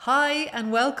Hi,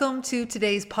 and welcome to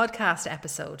today's podcast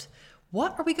episode.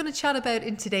 What are we going to chat about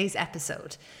in today's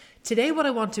episode? Today, what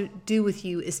I want to do with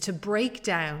you is to break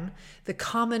down the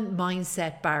common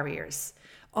mindset barriers.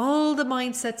 All the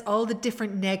mindsets, all the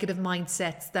different negative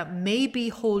mindsets that may be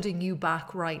holding you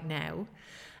back right now,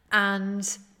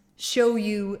 and show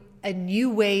you a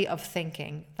new way of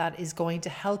thinking that is going to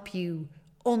help you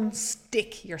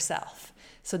unstick yourself.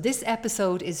 So this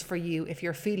episode is for you if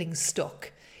you're feeling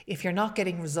stuck, if you're not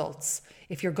getting results,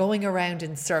 if you're going around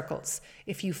in circles,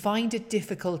 if you find it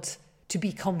difficult to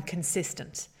become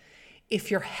consistent,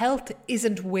 if your health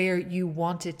isn't where you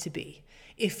want it to be,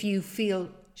 if you feel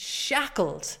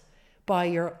shackled by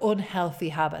your unhealthy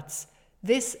habits,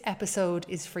 this episode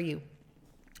is for you.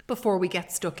 Before we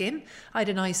get stuck in, I had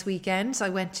a nice weekend. I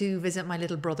went to visit my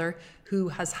little brother who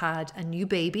has had a new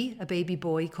baby, a baby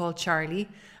boy called Charlie,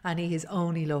 and he is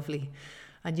only lovely.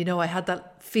 And I had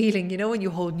that feeling, when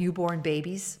you hold newborn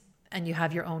babies and you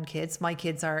have your own kids. My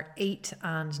kids are 8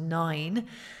 and 9.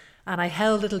 And I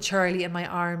held little Charlie in my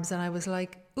arms and I was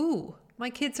like, ooh, my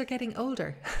kids are getting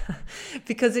older.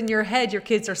 Because in your head, your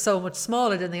kids are so much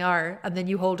smaller than they are. And then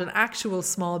you hold an actual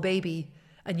small baby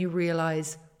and you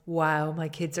realize, wow, my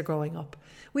kids are growing up.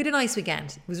 We had a nice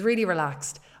weekend. It was really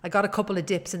relaxed. I got a couple of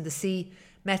dips in the sea,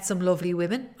 met some lovely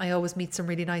women. I always meet some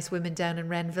really nice women down in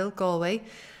Renville, Galway.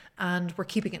 And we're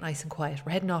keeping it nice and quiet.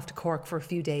 We're heading off to Cork for a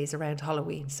few days around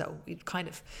Halloween. So we kind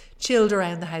of chilled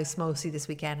around the house mostly this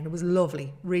weekend. And it was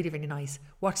lovely. Really, really nice.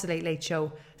 Watched the Late Late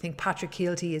Show. I think Patrick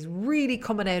Keelty is really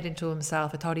coming out into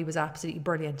himself. I thought he was absolutely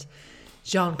brilliant.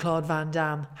 Jean-Claude Van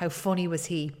Damme. How funny was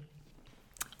he?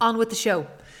 On with the show.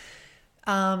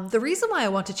 The reason why I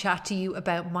want to chat to you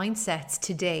about mindsets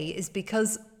today is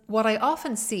because what I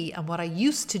often see and what I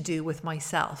used to do with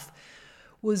myself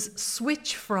was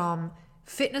switch from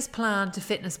fitness plan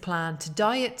to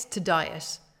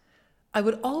diet. I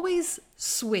would always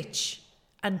switch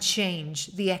and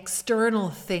change the external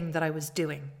thing that I was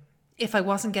doing if I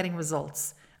wasn't getting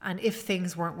results and if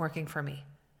things weren't working for me.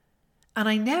 And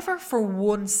I never for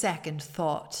 1 second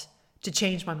thought to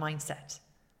change my mindset.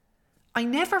 I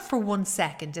never for 1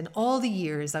 second in all the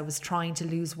years I was trying to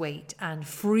lose weight and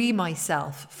free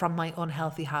myself from my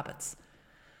unhealthy habits,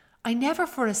 I never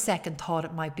for a second thought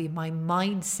it might be my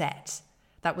mindset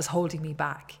that was holding me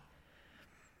back.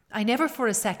 I never for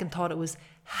a second thought it was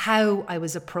how I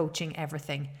was approaching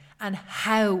everything and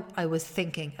how I was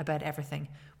thinking about everything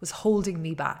was holding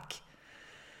me back.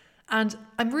 And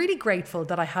I'm really grateful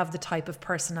that I have the type of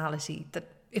personality that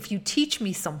if you teach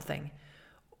me something,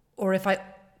 or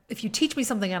if you teach me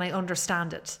something and I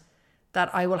understand it, that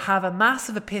I will have a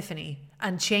massive epiphany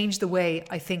and change the way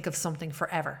I think of something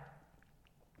forever.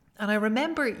 And I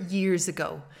remember years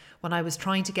ago when I was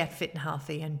trying to get fit and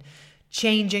healthy and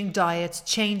changing diets,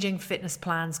 changing fitness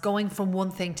plans, going from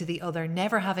one thing to the other,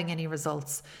 never having any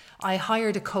results. I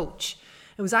hired a coach.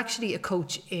 It was actually a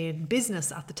coach in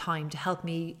business at the time to help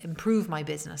me improve my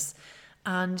business.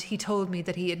 And he told me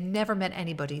that he had never met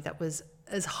anybody that was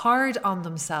as hard on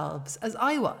themselves as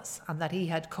I was, and that he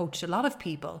had coached a lot of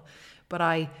people, but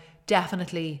I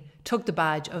definitely took the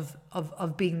badge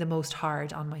of being the most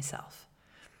hard on myself.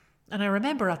 And I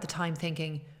remember at the time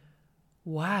thinking,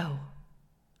 wow,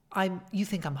 you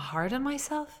think I'm hard on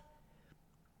myself?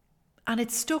 And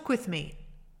it stuck with me.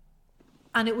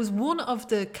 And it was one of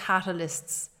the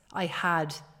catalysts I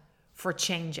had for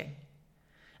changing.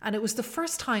 And it was the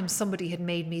first time somebody had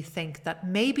made me think that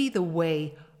maybe the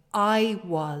way I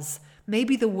was,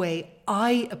 maybe the way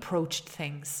I approached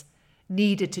things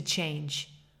needed to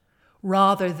change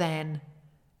rather than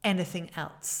anything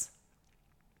else.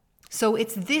 So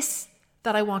it's this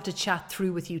that I want to chat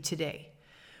through with you today,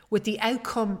 with the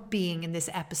outcome being in this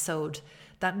episode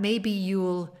that maybe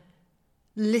you'll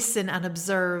listen and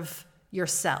observe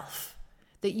yourself,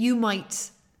 that you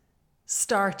might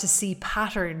start to see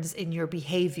patterns in your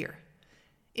behavior,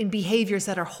 in behaviors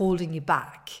that are holding you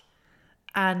back,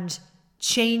 and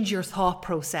change your thought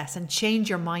process and change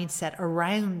your mindset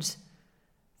around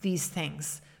these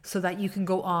things so that you can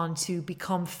go on to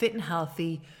become fit and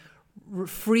healthy,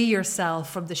 free yourself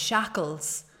from the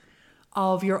shackles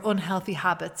of your unhealthy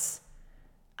habits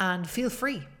and feel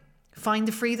free. Find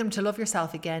the freedom to love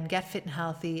yourself again, get fit and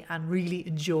healthy, and really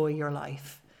enjoy your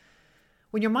life.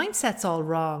 When your mindset's all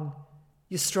wrong,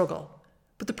 you struggle.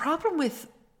 But the problem with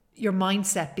your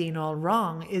mindset being all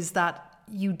wrong is that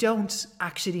you don't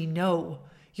actually know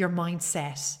your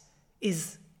mindset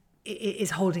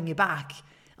is holding you back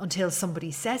until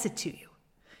somebody says it to you.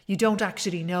 You don't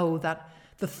actually know that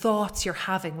the thoughts you're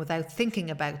having without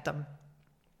thinking about them,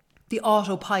 the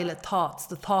autopilot thoughts,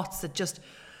 the thoughts that just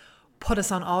put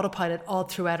us on autopilot all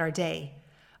throughout our day,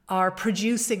 are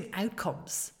producing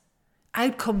outcomes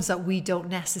that we don't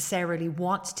necessarily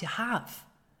want to have.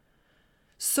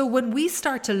 So when we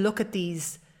start to look at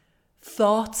these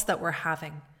thoughts that we're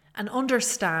having and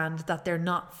understand that they're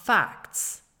not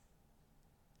facts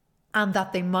and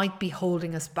that they might be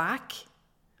holding us back,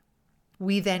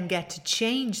 we then get to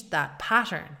change that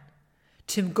pattern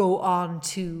to go on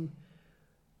to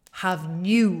have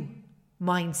new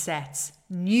mindsets,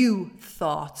 new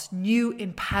thoughts, new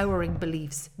empowering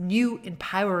beliefs, new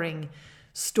empowering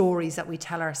stories that we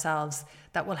tell ourselves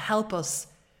that will help us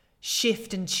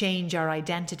shift and change our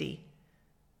identity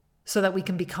so that we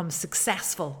can become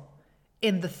successful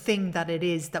in the thing that it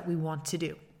is that we want to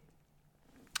do.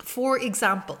 For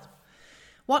example,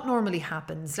 what normally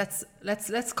happens,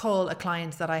 let's call a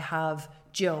client that I have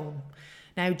Joan.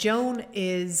 Now Joan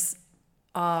is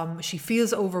she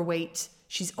feels overweight,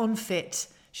 she's unfit,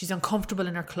 she's uncomfortable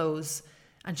in her clothes,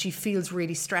 and she feels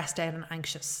really stressed out and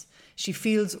anxious. She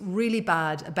feels really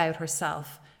bad about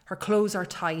herself. Her clothes are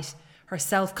tight, her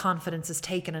self-confidence is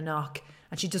taken a knock,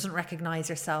 and she doesn't recognize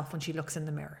herself when she looks in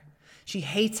the mirror. She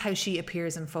hates how she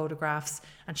appears in photographs,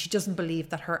 and she doesn't believe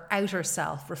that her outer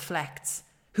self reflects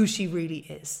who she really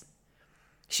is.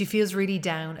 She feels really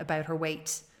down about her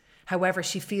weight. However,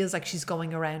 she feels like she's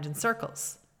going around in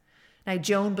circles. Now,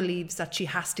 Joan believes that she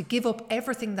has to give up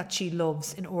everything that she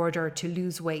loves in order to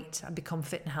lose weight and become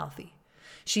fit and healthy.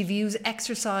 She views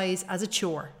exercise as a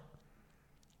chore.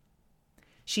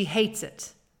 She hates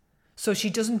it, so she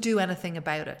doesn't do anything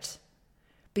about it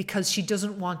because she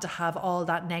doesn't want to have all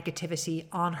that negativity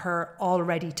on her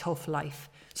already tough life.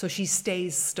 So she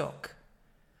stays stuck.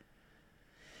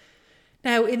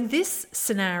 Now, in this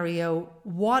scenario,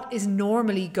 what is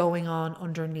normally going on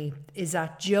underneath is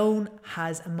that Joan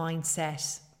has a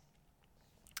mindset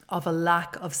of a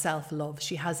lack of self-love.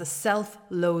 She has a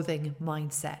self-loathing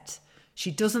mindset.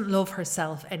 She doesn't love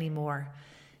herself anymore.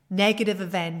 Negative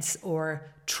events or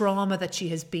trauma that she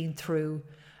has been through,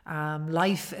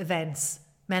 life events,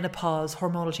 menopause,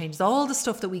 hormonal changes, all the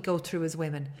stuff that we go through as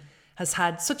women has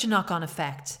had such a knock-on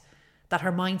effect that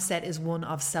her mindset is one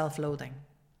of self-loathing.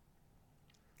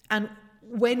 And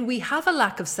when we have a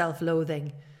lack of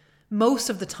self-loathing, most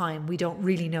of the time we don't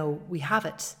really know we have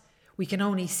it. We can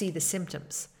only see the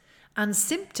symptoms. And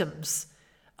symptoms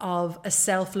of a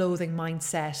self-loathing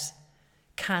mindset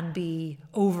can be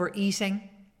overeating,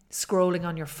 scrolling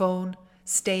on your phone,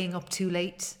 staying up too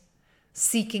late,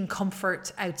 seeking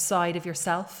comfort outside of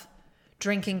yourself,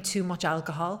 drinking too much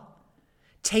alcohol,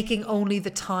 taking only the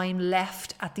time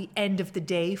left at the end of the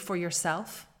day for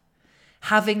yourself,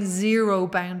 having zero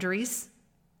boundaries.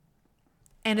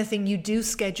 Anything you do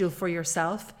schedule for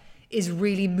yourself is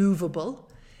really movable,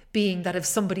 being that if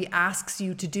somebody asks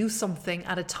you to do something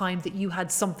at a time that you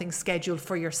had something scheduled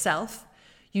for yourself,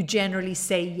 you generally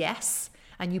say yes,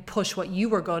 and you push what you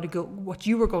were going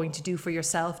to do for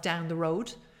yourself down the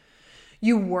road.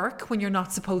 You work when you're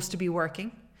not supposed to be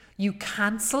working. You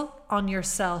cancel on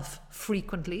yourself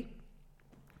frequently.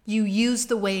 You use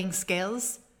the weighing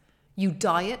scales. You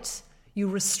diet. You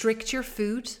restrict your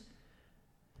food.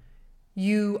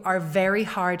 You are very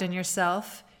hard on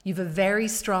yourself. You have a very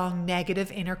strong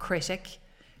negative inner critic.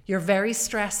 You're very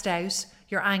stressed out.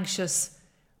 You're anxious,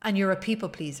 and you're a people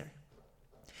pleaser.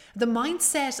 The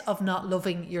mindset of not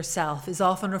loving yourself is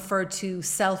often referred to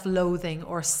self-loathing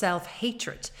or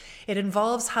self-hatred. It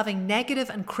involves having negative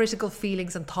and critical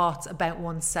feelings and thoughts about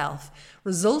oneself,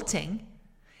 resulting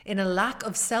in a lack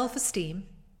of self-esteem,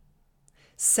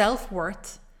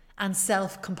 self-worth, and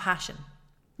self-compassion.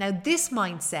 Now, this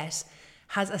mindset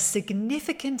has a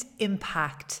significant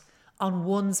impact on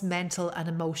one's mental and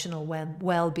emotional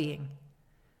well-being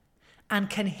and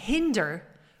can hinder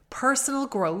personal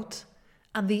growth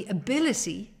and the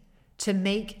ability to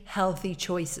make healthy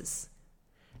choices.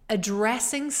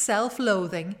 Addressing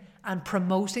self-loathing and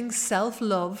promoting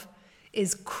self-love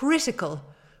is critical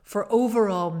for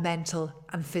overall mental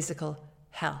and physical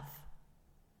health.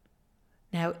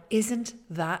 Now, isn't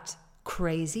that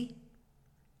crazy?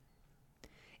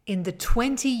 In the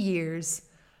 20 years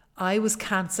I was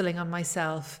cancelling on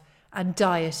myself and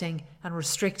dieting and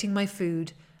restricting my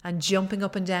food and jumping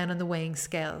up and down on the weighing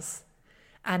scales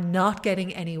and not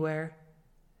getting anywhere,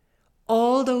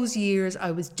 all those years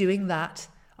I was doing that,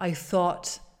 I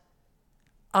thought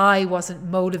I wasn't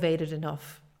motivated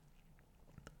enough.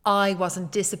 I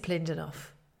wasn't disciplined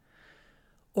enough.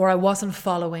 Or I wasn't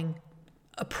following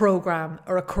a program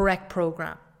or a correct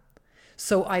program.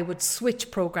 So I would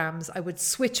switch programs. I would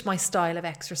switch my style of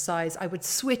exercise. I would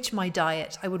switch my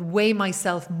diet. I would weigh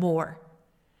myself more.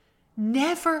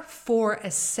 Never for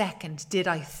a second did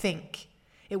I think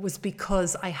it was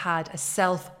because I had a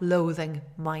self-loathing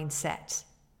mindset.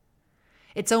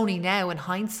 It's only now in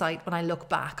hindsight, when I look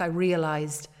back, I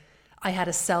realized I had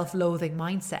a self-loathing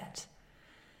mindset.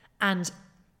 And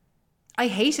I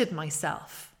hated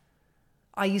myself.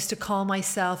 I used to call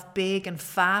myself big and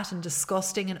fat and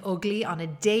disgusting and ugly on a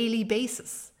daily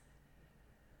basis.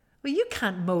 Well, you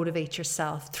can't motivate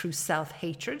yourself through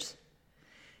self-hatred.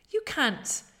 You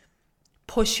can't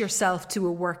push yourself to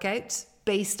a workout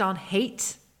based on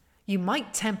hate. You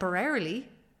might temporarily,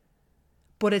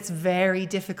 but it's very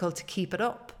difficult to keep it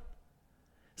up.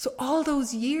 So all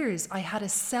those years I had a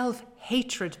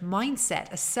self-hatred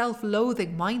mindset, a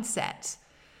self-loathing mindset.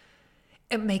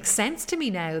 It makes sense to me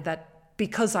now that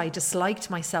because I disliked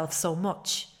myself so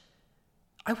much,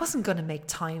 I wasn't going to make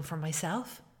time for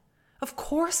myself. Of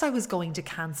course I was going to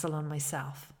cancel on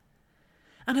myself.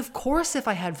 And of course, if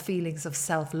I had feelings of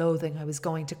self-loathing, I was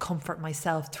going to comfort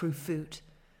myself through food.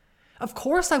 Of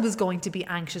course I was going to be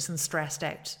anxious and stressed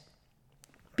out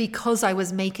because I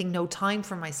was making no time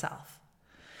for myself.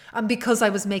 And because I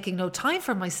was making no time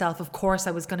for myself, of course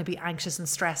I was going to be anxious and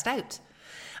stressed out.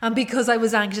 And because I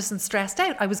was anxious and stressed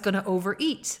out, I was going to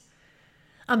overeat.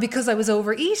 And because I was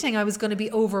overeating, I was going to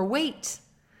be overweight.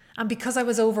 And because I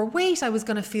was overweight, I was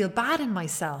going to feel bad in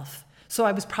myself. So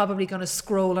I was probably going to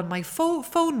scroll on my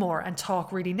phone more and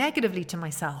talk really negatively to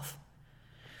myself.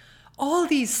 All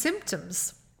these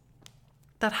symptoms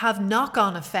that have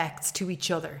knock-on effects to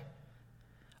each other,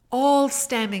 all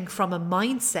stemming from a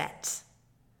mindset,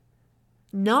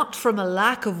 not from a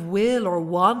lack of will or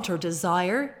want or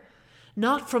desire,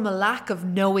 not from a lack of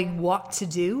knowing what to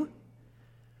do.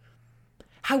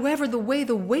 However, the way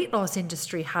the weight loss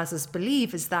industry has us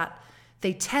believe is that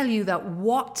they tell you that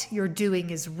what you're doing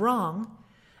is wrong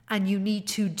and you need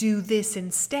to do this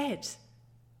instead.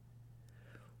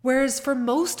 Whereas for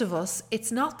most of us,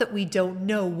 it's not that we don't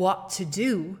know what to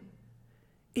do.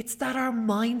 It's that our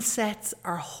mindsets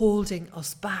are holding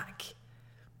us back.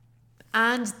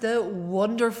 And the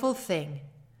wonderful thing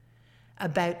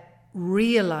about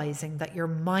realizing that your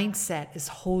mindset is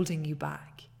holding you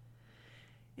back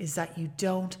is that you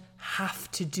don't have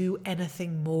to do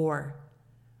anything more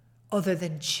other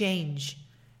than change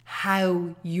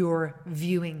how you're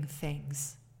viewing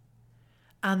things.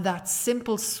 And that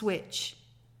simple switch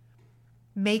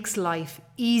makes life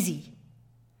easy.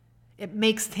 It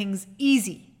makes things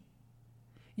easy.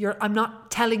 I'm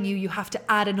not telling you have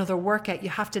to add another workout. You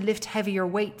have to lift heavier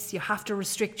weights. You have to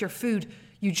restrict your food.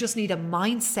 You just need a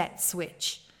mindset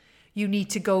switch. You need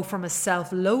to go from a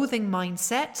self-loathing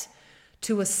mindset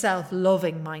to a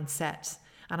self-loving mindset.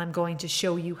 And I'm going to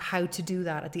show you how to do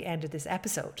that at the end of this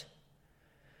episode.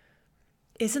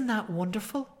 Isn't that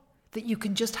wonderful? That you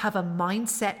can just have a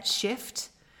mindset shift.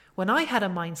 When I had a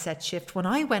mindset shift, when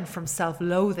I went from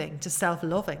self-loathing to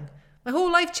self-loving, my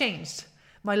whole life changed.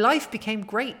 My life became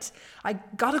great. I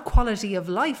got a quality of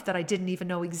life that I didn't even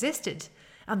know existed.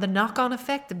 And the knock-on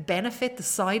effect, the benefit, the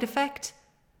side effect,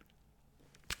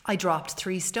 I dropped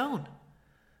 3 stone.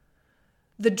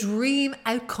 The dream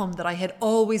outcome that I had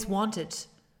always wanted,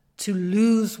 to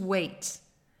lose weight,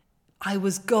 I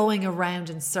was going around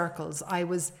in circles. I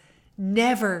was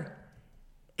never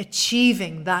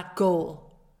achieving that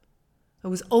goal. It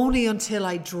was only until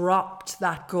I dropped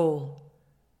that goal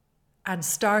and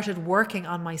started working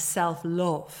on my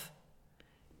self-love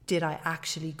did I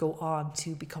actually go on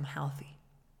to become healthy.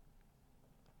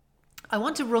 I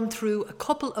want to run through a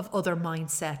couple of other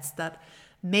mindsets that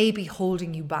may be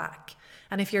holding you back.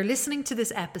 And if you're listening to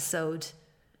this episode,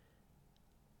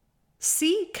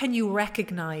 can you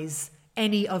recognize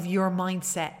any of your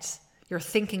mindset, your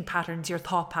thinking patterns, your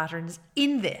thought patterns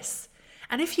in this?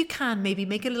 And if you can, maybe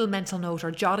make a little mental note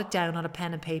or jot it down on a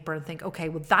pen and paper and think, okay,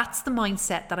 well, that's the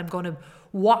mindset that I'm going to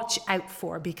watch out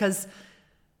for, because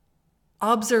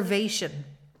observation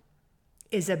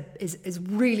is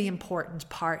really important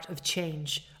part of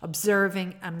change.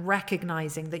 Observing and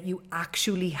recognizing that you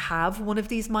actually have one of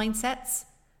these mindsets,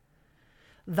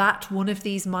 that one of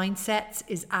these mindsets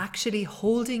is actually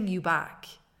holding you back.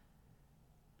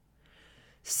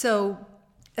 So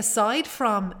aside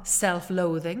from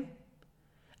self-loathing,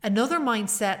 another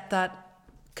mindset that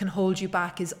can hold you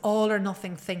back is all or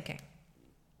nothing thinking.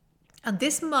 And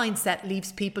this mindset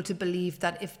leaves people to believe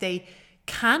that if they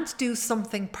can't do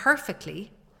something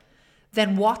perfectly,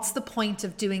 then what's the point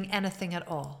of doing anything at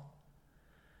all?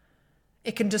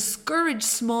 It can discourage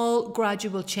small,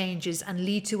 gradual changes and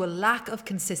lead to a lack of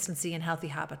consistency in healthy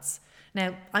habits.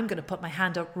 Now, I'm going to put my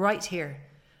hand up right here.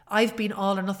 I've been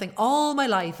all or nothing all my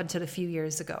life until a few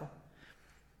years ago.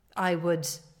 I would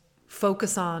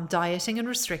focus on dieting and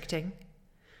restricting,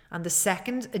 and the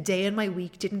second a day in my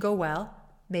week didn't go well,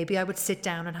 maybe I would sit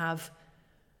down and have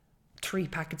 3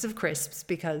 packets of crisps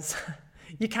because,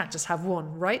 You can't just have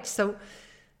one, right? So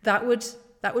that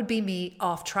would be me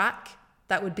off track.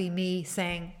 That would be me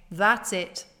saying, that's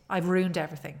it, I've ruined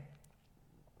everything.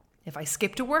 If I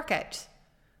skipped a workout,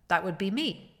 that would be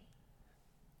me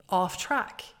off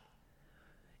track.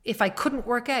 If I couldn't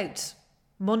work out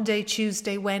Monday,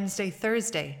 Tuesday, Wednesday,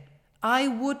 Thursday, I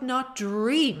would not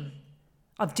dream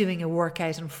of doing a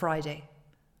workout on Friday.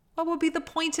 What would be the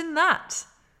point in that?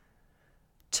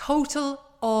 Total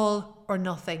all or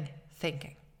nothing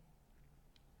thinking.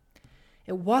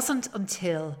 It wasn't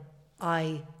until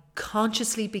I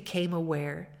consciously became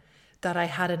aware that I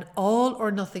had an all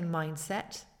or nothing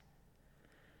mindset.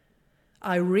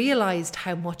 I realized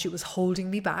how much it was holding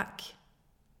me back.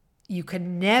 You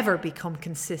can never become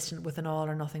consistent with an all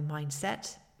or nothing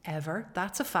mindset, ever.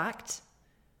 That's a fact.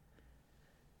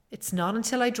 It's not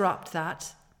until I dropped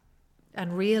that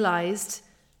and realized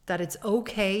that it's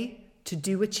okay to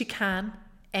do what you can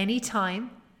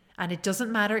anytime, and it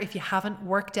doesn't matter if you haven't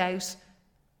worked out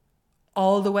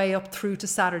all the way up through to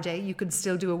Saturday. You can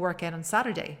still do a workout on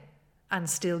Saturday and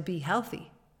still be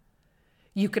healthy.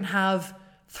 You can have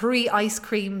 3 ice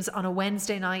creams on a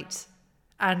Wednesday night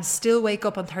and still wake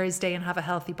up on Thursday and have a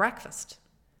healthy breakfast.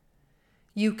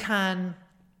 You can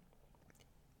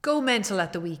go mental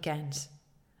at the weekend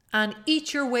and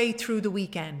eat your way through the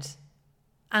weekend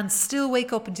and still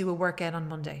wake up and do a workout on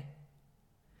Monday.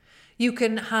 You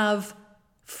can have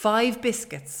 5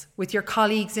 biscuits with your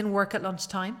colleagues in work at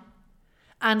lunchtime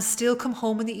and still come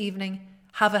home in the evening,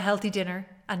 have a healthy dinner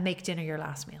and make dinner your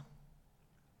last meal.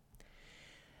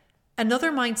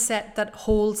 Another mindset that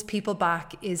holds people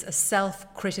back is a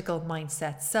self-critical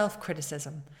mindset,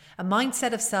 self-criticism. A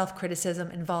mindset of self-criticism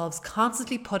involves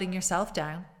constantly putting yourself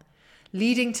down,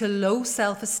 leading to low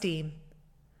self-esteem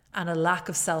and a lack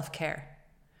of self-care.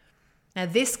 Now,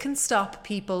 this can stop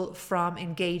people from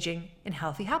engaging in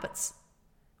healthy habits.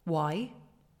 Why?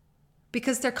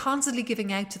 Because they're constantly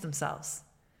giving out to themselves.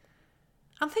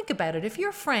 And think about it, if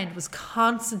your friend was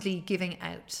constantly giving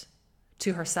out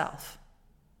to herself,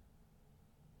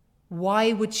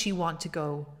 why would she want to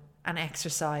go and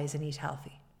exercise and eat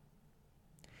healthy?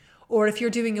 Or if you're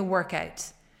doing a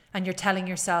workout and you're telling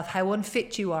yourself how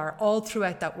unfit you are all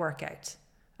throughout that workout,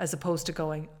 as opposed to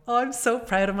going, oh, I'm so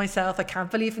proud of myself, I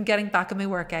can't believe I'm getting back on my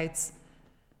workouts,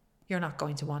 you're not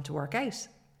going to want to work out.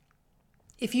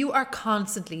 If you are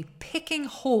constantly picking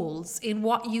holes in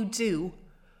what you do,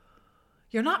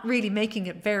 you're not really making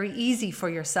it very easy for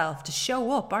yourself to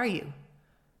show up, are you?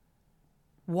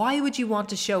 Why would you want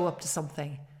to show up to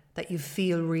something that you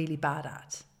feel really bad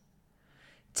at?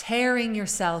 Tearing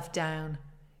yourself down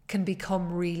can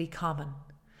become really common.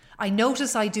 I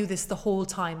notice I do this the whole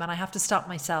time, and I have to stop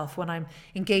myself when I'm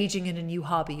engaging in a new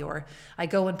hobby, or I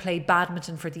go and play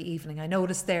badminton for the evening. I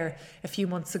noticed there a few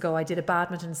months ago I did a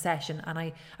badminton session, and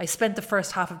I spent the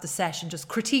first half of the session just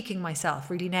critiquing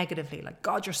myself really negatively, like,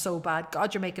 God, you're so bad,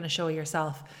 God, you're making a show of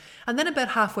yourself. And then about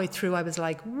halfway through I was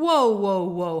like,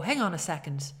 whoa, hang on a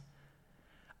second.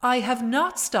 I have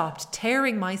not stopped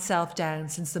tearing myself down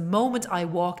since the moment I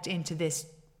walked into this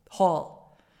hall.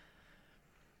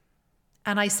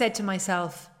 And I said to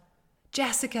myself,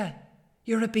 Jessica,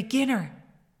 you're a beginner.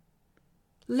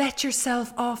 Let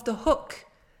yourself off the hook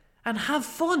and have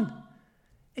fun.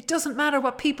 It doesn't matter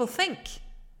what people think.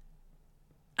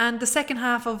 And the second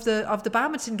half of the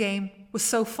badminton game was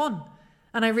so fun,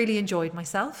 and I really enjoyed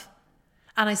myself.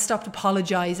 And I stopped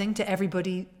apologising to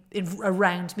everybody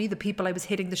around me, the people I was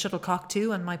hitting the shuttlecock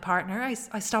to and my partner.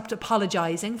 I stopped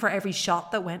apologising for every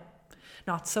shot that went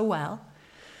not so well.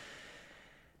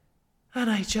 And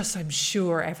I'm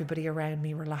sure everybody around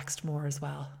me relaxed more as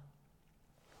well.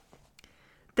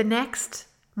 The next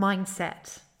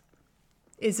mindset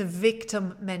is a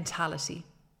victim mentality,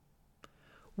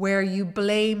 where you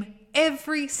blame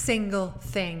every single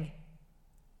thing,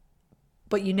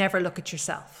 but you never look at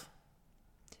yourself.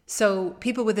 So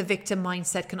people with a victim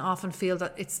mindset can often feel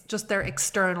that it's just their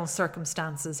external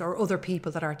circumstances or other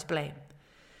people that are to blame.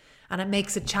 And it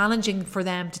makes it challenging for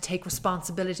them to take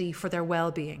responsibility for their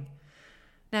well-being.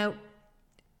 Now,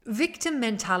 victim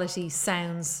mentality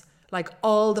sounds like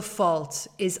all the fault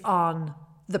is on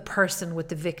the person with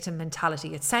the victim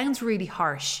mentality. It sounds really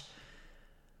harsh.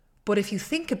 But if you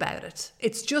think about it,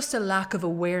 it's just a lack of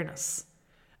awareness.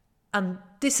 And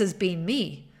this has been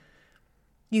me.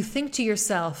 You think to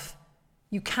yourself,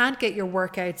 you can't get your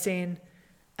workouts in,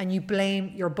 and you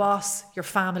blame your boss, your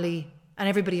family, and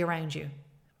everybody around you.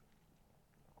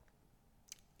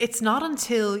 It's not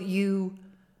until you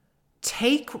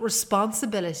take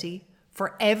responsibility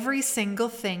for every single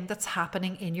thing that's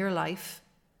happening in your life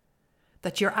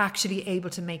that you're actually able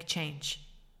to make change.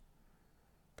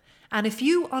 And if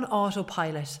you on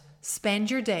autopilot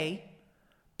spend your day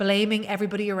blaming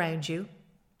everybody around you.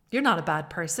 You're not a bad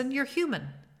person, you're human.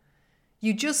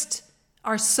 You just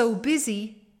are so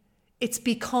busy, it's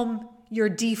become your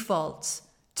default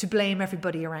to blame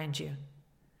everybody around you.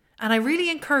 And I really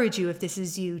encourage you, if this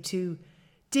is you, to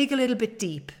dig a little bit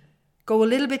deep, go a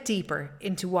little bit deeper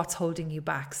into what's holding you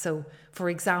back. So, for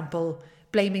example,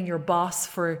 blaming your boss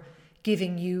for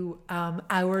giving you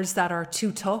hours that are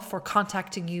too tough or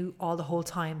contacting you all the whole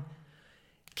time.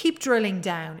 Keep drilling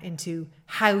down into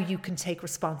how you can take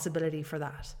responsibility for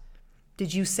that.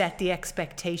 Did you set the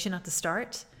expectation at the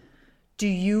start? Do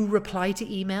you reply to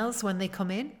emails when they come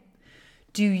in?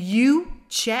 Do you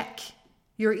check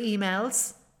your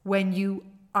emails when you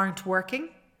aren't working?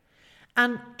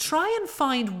 And try and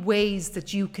find ways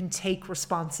that you can take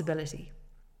responsibility.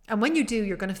 And when you do,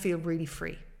 you're going to feel really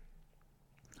free.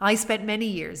 I spent many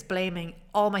years blaming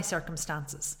all my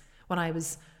circumstances when I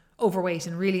was overweight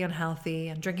and really unhealthy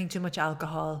and drinking too much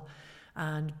alcohol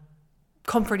and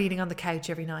comfort eating on the couch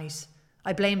every night.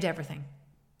 I blamed everything.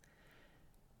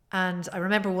 And I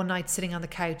remember one night sitting on the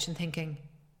couch and thinking,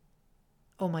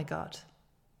 oh my God,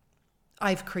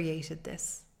 I've created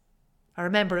this. I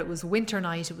remember it was winter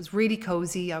night. It was really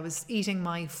cozy. I was eating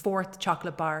my 4th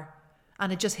chocolate bar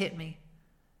and it just hit me.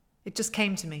 It just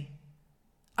came to me.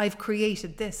 I've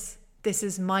created this. This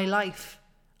is my life.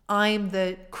 I'm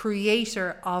the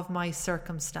creator of my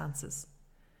circumstances.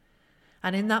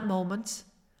 And in that moment,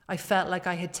 I felt like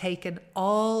I had taken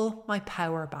all my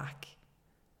power back.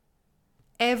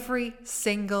 Every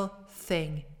single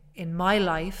thing in my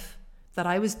life that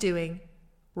I was doing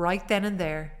right then and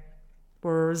there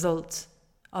were a result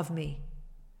of me.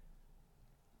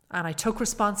 And I took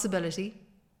responsibility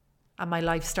and my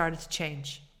life started to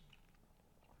change.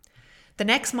 The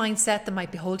next mindset that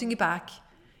might be holding you back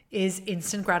is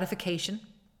instant gratification.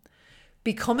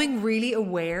 Becoming really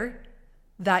aware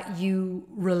that you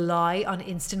rely on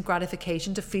instant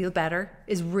gratification to feel better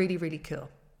is really, really cool.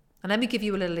 And let me give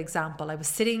you a little example. I was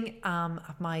sitting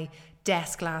at my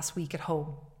desk last week at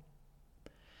home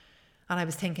and I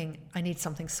was thinking, I need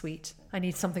something sweet. I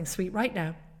need something sweet right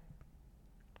now.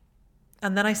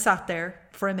 And then I sat there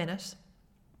for a minute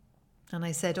and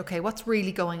I said, okay, what's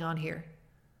really going on here?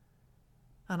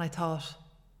 And I thought,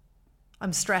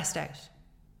 I'm stressed out.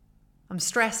 I'm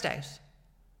stressed out.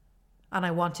 And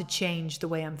I want to change the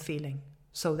way I'm feeling.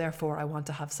 So therefore, I want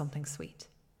to have something sweet.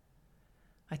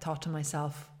 I thought to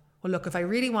myself, well, look, if I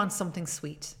really want something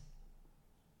sweet,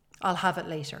 I'll have it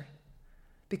later.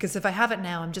 Because if I have it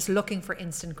now, I'm just looking for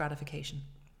instant gratification.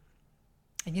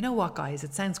 And you know what, guys?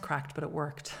 It sounds cracked, but it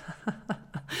worked.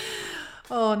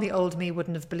 Oh, and the old me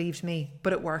wouldn't have believed me,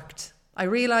 but it worked. I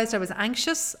realized I was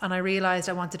anxious and I realized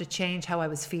I wanted to change how I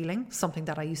was feeling, something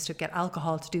that I used to get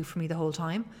alcohol to do for me the whole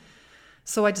time.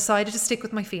 So I decided to stick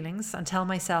with my feelings and tell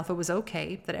myself it was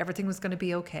okay, that everything was going to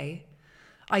be okay.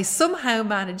 I somehow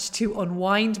managed to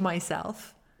unwind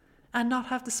myself and not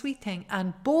have the sweet thing.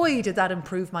 And boy, did that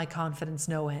improve my confidence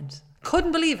no end.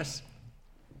 Couldn't believe it.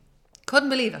 Couldn't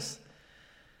believe it.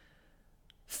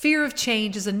 Fear of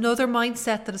change is another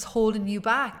mindset that is holding you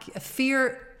back. A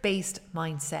fear-based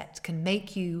mindset can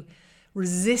make you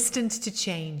resistant to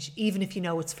change, even if you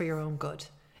know it's for your own good.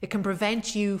 It can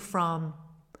prevent you from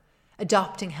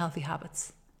adopting healthy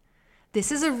habits.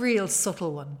 This is a real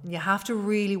subtle one. You have to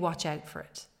really watch out for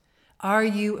it. Are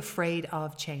you afraid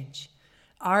of change?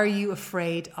 Are you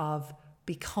afraid of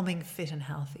becoming fit and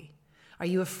healthy? Are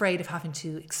you afraid of having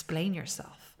to explain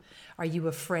yourself? Are you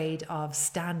afraid of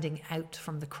standing out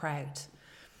from the crowd?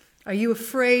 Are you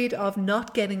afraid of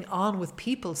not getting on with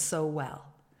people so well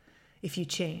if you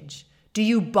change? Do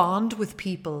you bond with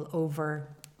people over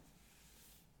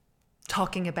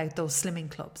talking about those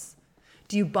slimming clubs?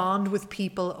 Do you bond with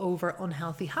people over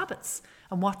unhealthy habits?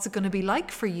 And what's it going to be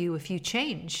like for you if you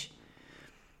change?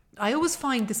 I always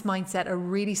find this mindset a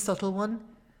really subtle one.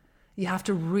 You have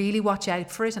to really watch out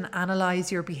for it and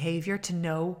analyze your behavior to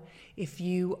know if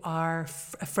you are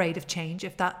afraid of change,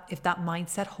 if that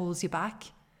mindset holds you back.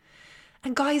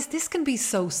 And guys, this can be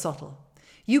so subtle.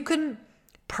 You can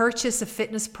purchase a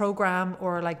fitness program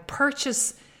or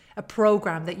purchase a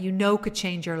program that you know could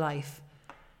change your life.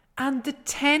 And the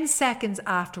 10 seconds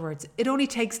afterwards, it only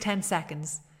takes 10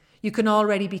 seconds. You can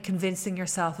already be convincing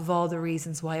yourself of all the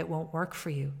reasons why it won't work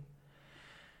for you.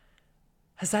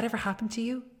 Has that ever happened to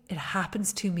you? It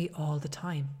happens to me all the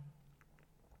time.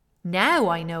 Now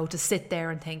I know to sit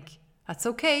there and think, that's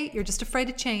okay, you're just afraid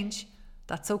of change.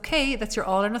 That's okay, that's your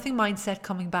all or nothing mindset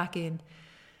coming back in.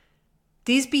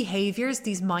 These behaviors,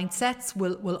 these mindsets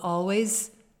will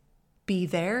always be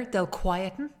there. They'll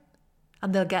quieten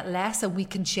and they'll get less and we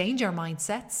can change our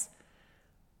mindsets.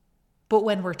 But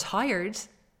when we're tired,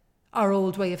 Our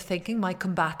old way of thinking might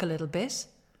come back a little bit.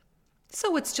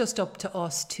 So it's just up to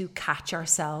us to catch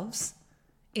ourselves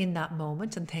in that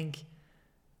moment and think,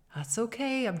 that's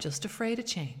okay, I'm just afraid of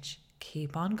change.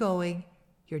 Keep on going.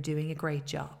 You're doing a great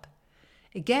job.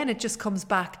 Again, it just comes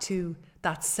back to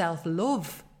that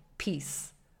self-love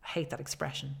piece. I hate that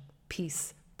expression,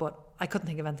 piece, but I couldn't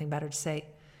think of anything better to say.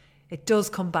 It does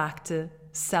come back to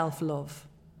self-love.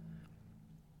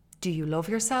 Do you love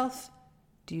yourself?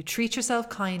 Do you treat yourself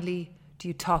kindly? Do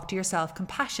you talk to yourself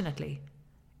compassionately?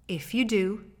 If you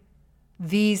do,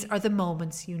 these are the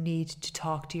moments you need to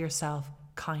talk to yourself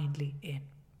kindly in.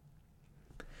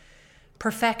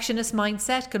 Perfectionist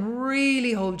mindset can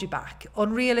really hold you back.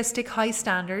 Unrealistic high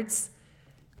standards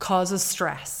causes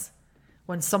stress.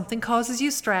 When something causes you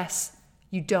stress,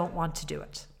 you don't want to do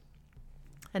it.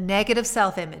 A negative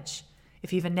self-image.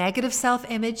 If you have a negative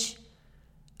self-image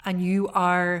and you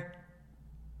are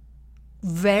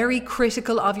very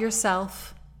critical of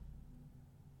yourself,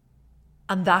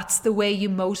 and that's the way you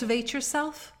motivate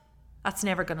yourself, that's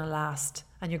never going to last,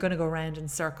 and you're going to go around in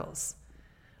circles.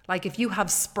 Like if you have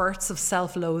spurts of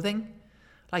self-loathing,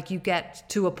 like you get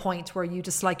to a point where you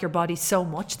dislike your body so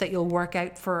much that you'll work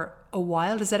out for a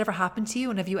while. Does that ever happen to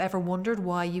you? And have you ever wondered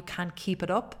why you can't keep it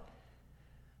up?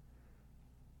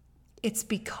 It's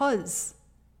because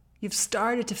you've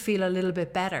started to feel a little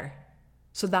bit better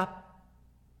so that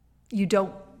you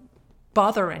don't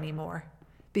bother anymore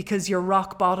because your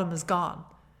rock bottom is gone.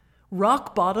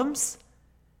 Rock bottoms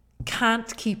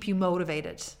can't keep you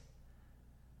motivated.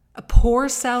 A poor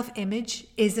self-image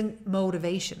isn't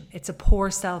motivation. It's a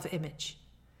poor self-image.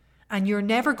 And you're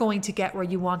never going to get where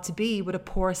you want to be with a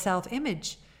poor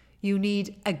self-image. You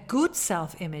need a good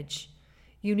self-image.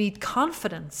 You need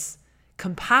confidence,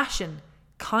 compassion,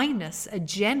 kindness, a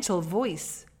gentle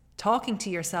voice talking to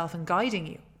yourself and guiding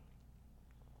you.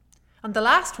 And the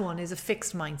last one is a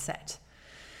fixed mindset.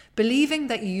 Believing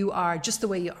that you are just the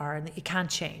way you are and that you can't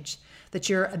change. That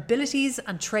your abilities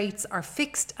and traits are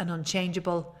fixed and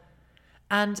unchangeable.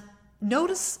 And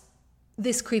notice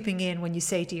this creeping in when you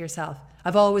say to yourself,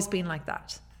 I've always been like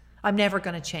that. I'm never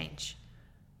going to change.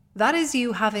 That is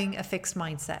you having a fixed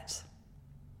mindset.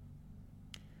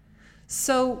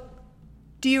 So,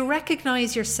 do you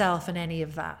recognize yourself in any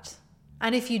of that?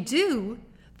 And if you do,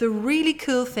 the really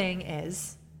cool thing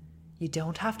is you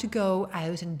don't have to go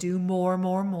out and do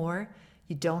more.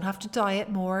 You don't have to diet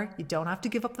more. You don't have to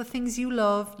give up the things you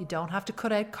love. You don't have to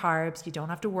cut out carbs. You don't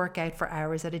have to work out for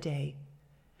hours at a day.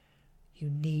 You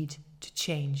need to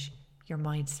change your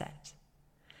mindset.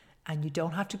 And you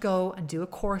don't have to go and do a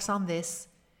course on this.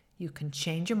 You can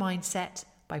change your mindset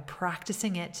by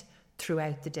practicing it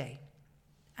throughout the day.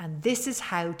 And this is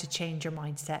how to change your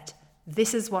mindset.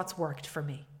 This is what's worked for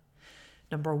me.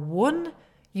 Number one,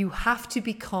 you have to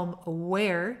become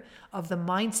aware of the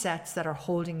mindsets that are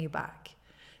holding you back.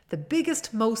 The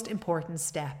biggest, most important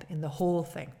step in the whole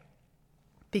thing.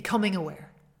 Becoming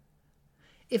aware.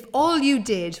 If all you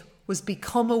did was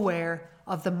become aware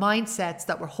of the mindsets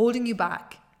that were holding you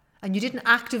back and you didn't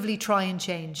actively try and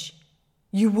change,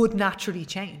 you would naturally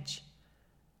change.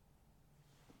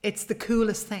 It's the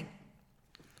coolest thing.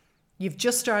 You've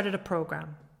just started a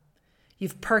program.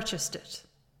 You've purchased it.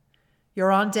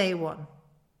 You're on day one.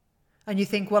 And you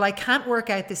think, well, I can't work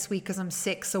out this week because I'm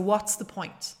sick, so what's the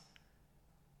point?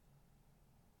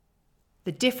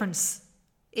 The difference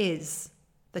is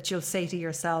that you'll say to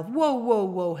yourself,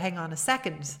 whoa, hang on a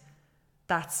second.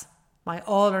 That's my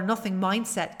all or nothing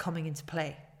mindset coming into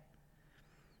play.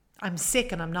 I'm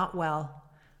sick and I'm not well,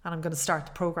 and I'm going to start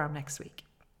the program next week.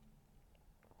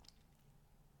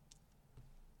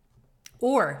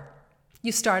 Or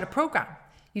you start a program.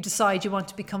 You decide you want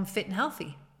to become fit and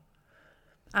healthy.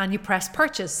 And you press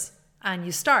purchase and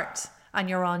you start and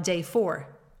you're on day 4.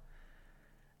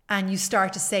 And you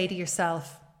start to say to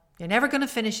yourself, you're never going to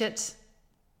finish it.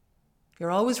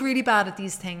 You're always really bad at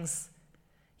these things.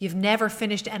 You've never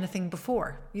finished anything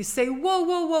before. You say,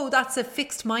 whoa, that's a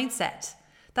fixed mindset.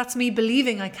 That's me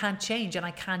believing I can't change and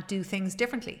I can't do things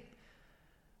differently.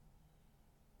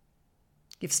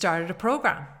 You've started a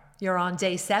program. You're on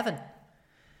day 7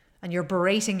 and you're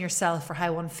berating yourself for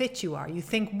how unfit you are. You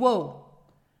think, whoa,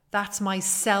 that's my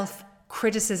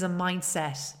self-criticism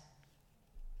mindset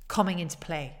coming into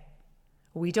play.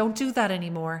 We don't do that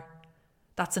anymore.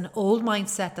 That's an old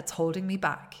mindset that's holding me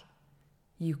back.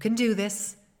 You can do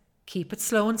this. Keep it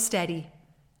slow and steady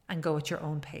and go at your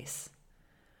own pace.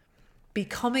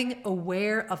 Becoming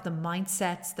aware of the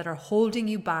mindsets that are holding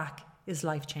you back is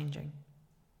life-changing.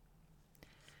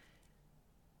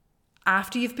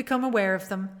 After you've become aware of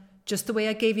them, just the way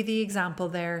I gave you the example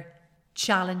there,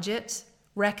 challenge it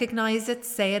Recognize it,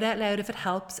 say it out loud if it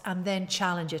helps, and then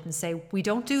challenge it and say, we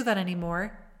don't do that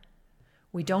anymore.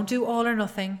 We don't do all or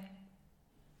nothing.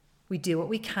 We do what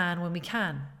we can when we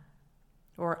can.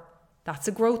 Or that's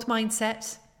a growth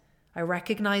mindset. I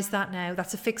recognize that now.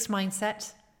 That's a fixed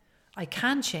mindset. I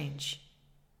can change.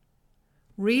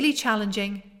 Really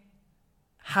challenging,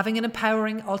 having an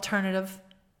empowering alternative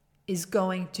is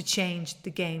going to change the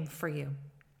game for you.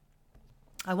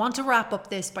 I want to wrap up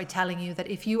this by telling you that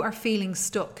if you are feeling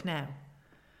stuck now,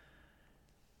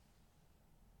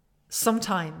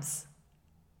 sometimes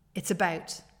it's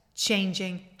about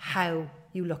changing how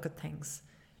you look at things,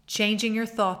 changing your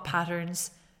thought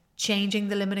patterns, changing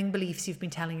the limiting beliefs you've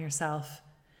been telling yourself,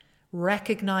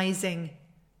 recognizing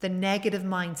the negative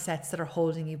mindsets that are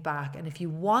holding you back. And if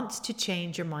you want to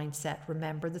change your mindset,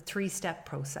 remember the 3-step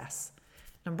process.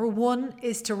 Number 1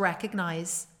 is to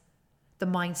recognize the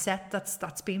mindset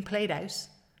that's being played out.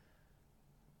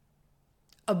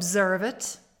 Observe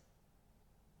it,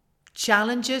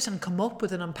 challenge it, and come up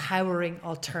with an empowering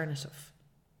alternative.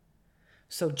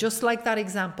 So just like that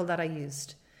example that I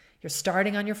used, you're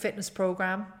starting on your fitness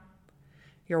program,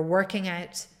 you're working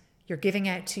out, you're giving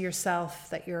out to yourself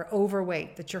that you're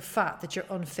overweight, that you're fat, that you're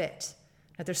unfit.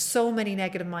 Now, there's so many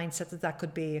negative mindsets that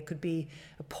could be. It could be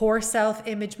a poor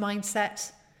self-image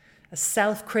mindset, a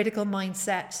self-critical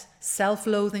mindset,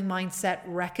 self-loathing mindset.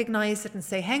 Recognize it and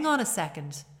say, hang on a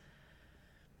second.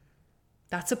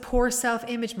 That's a poor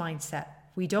self-image mindset.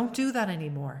 We don't do that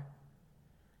anymore.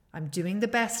 I'm doing the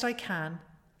best I can.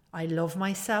 I love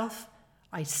myself.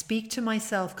 I speak to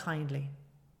myself kindly.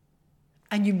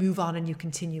 And you move on and you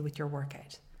continue with your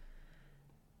workout.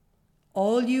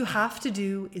 All you have to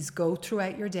do is go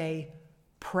throughout your day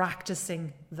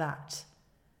practicing that.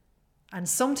 And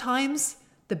sometimes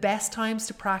the best times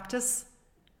to practice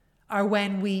are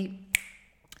when we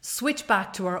switch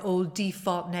back to our old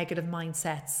default negative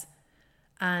mindsets.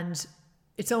 And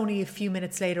it's only a few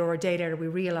minutes later or a day later we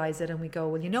realize it and we go,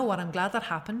 well, you know what? I'm glad that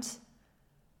happened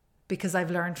because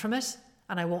I've learned from it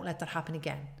and I won't let that happen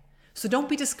again. So don't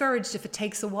be discouraged if it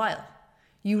takes a while.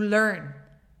 You learn.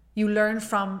 You learn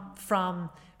from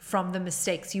the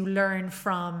mistakes. You learn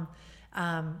from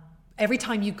every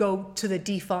time you go to the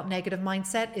default negative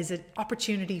mindset is an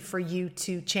opportunity for you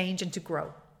to change and to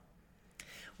grow.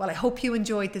 Well, I hope you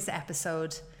enjoyed this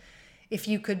episode. If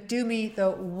you could do me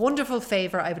the wonderful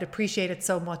favor, I would appreciate it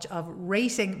so much, of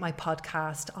rating my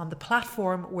podcast on the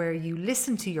platform where you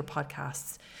listen to your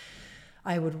podcasts.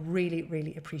 I would really,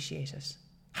 really appreciate it.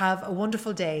 Have a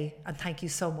wonderful day and thank you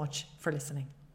so much for listening.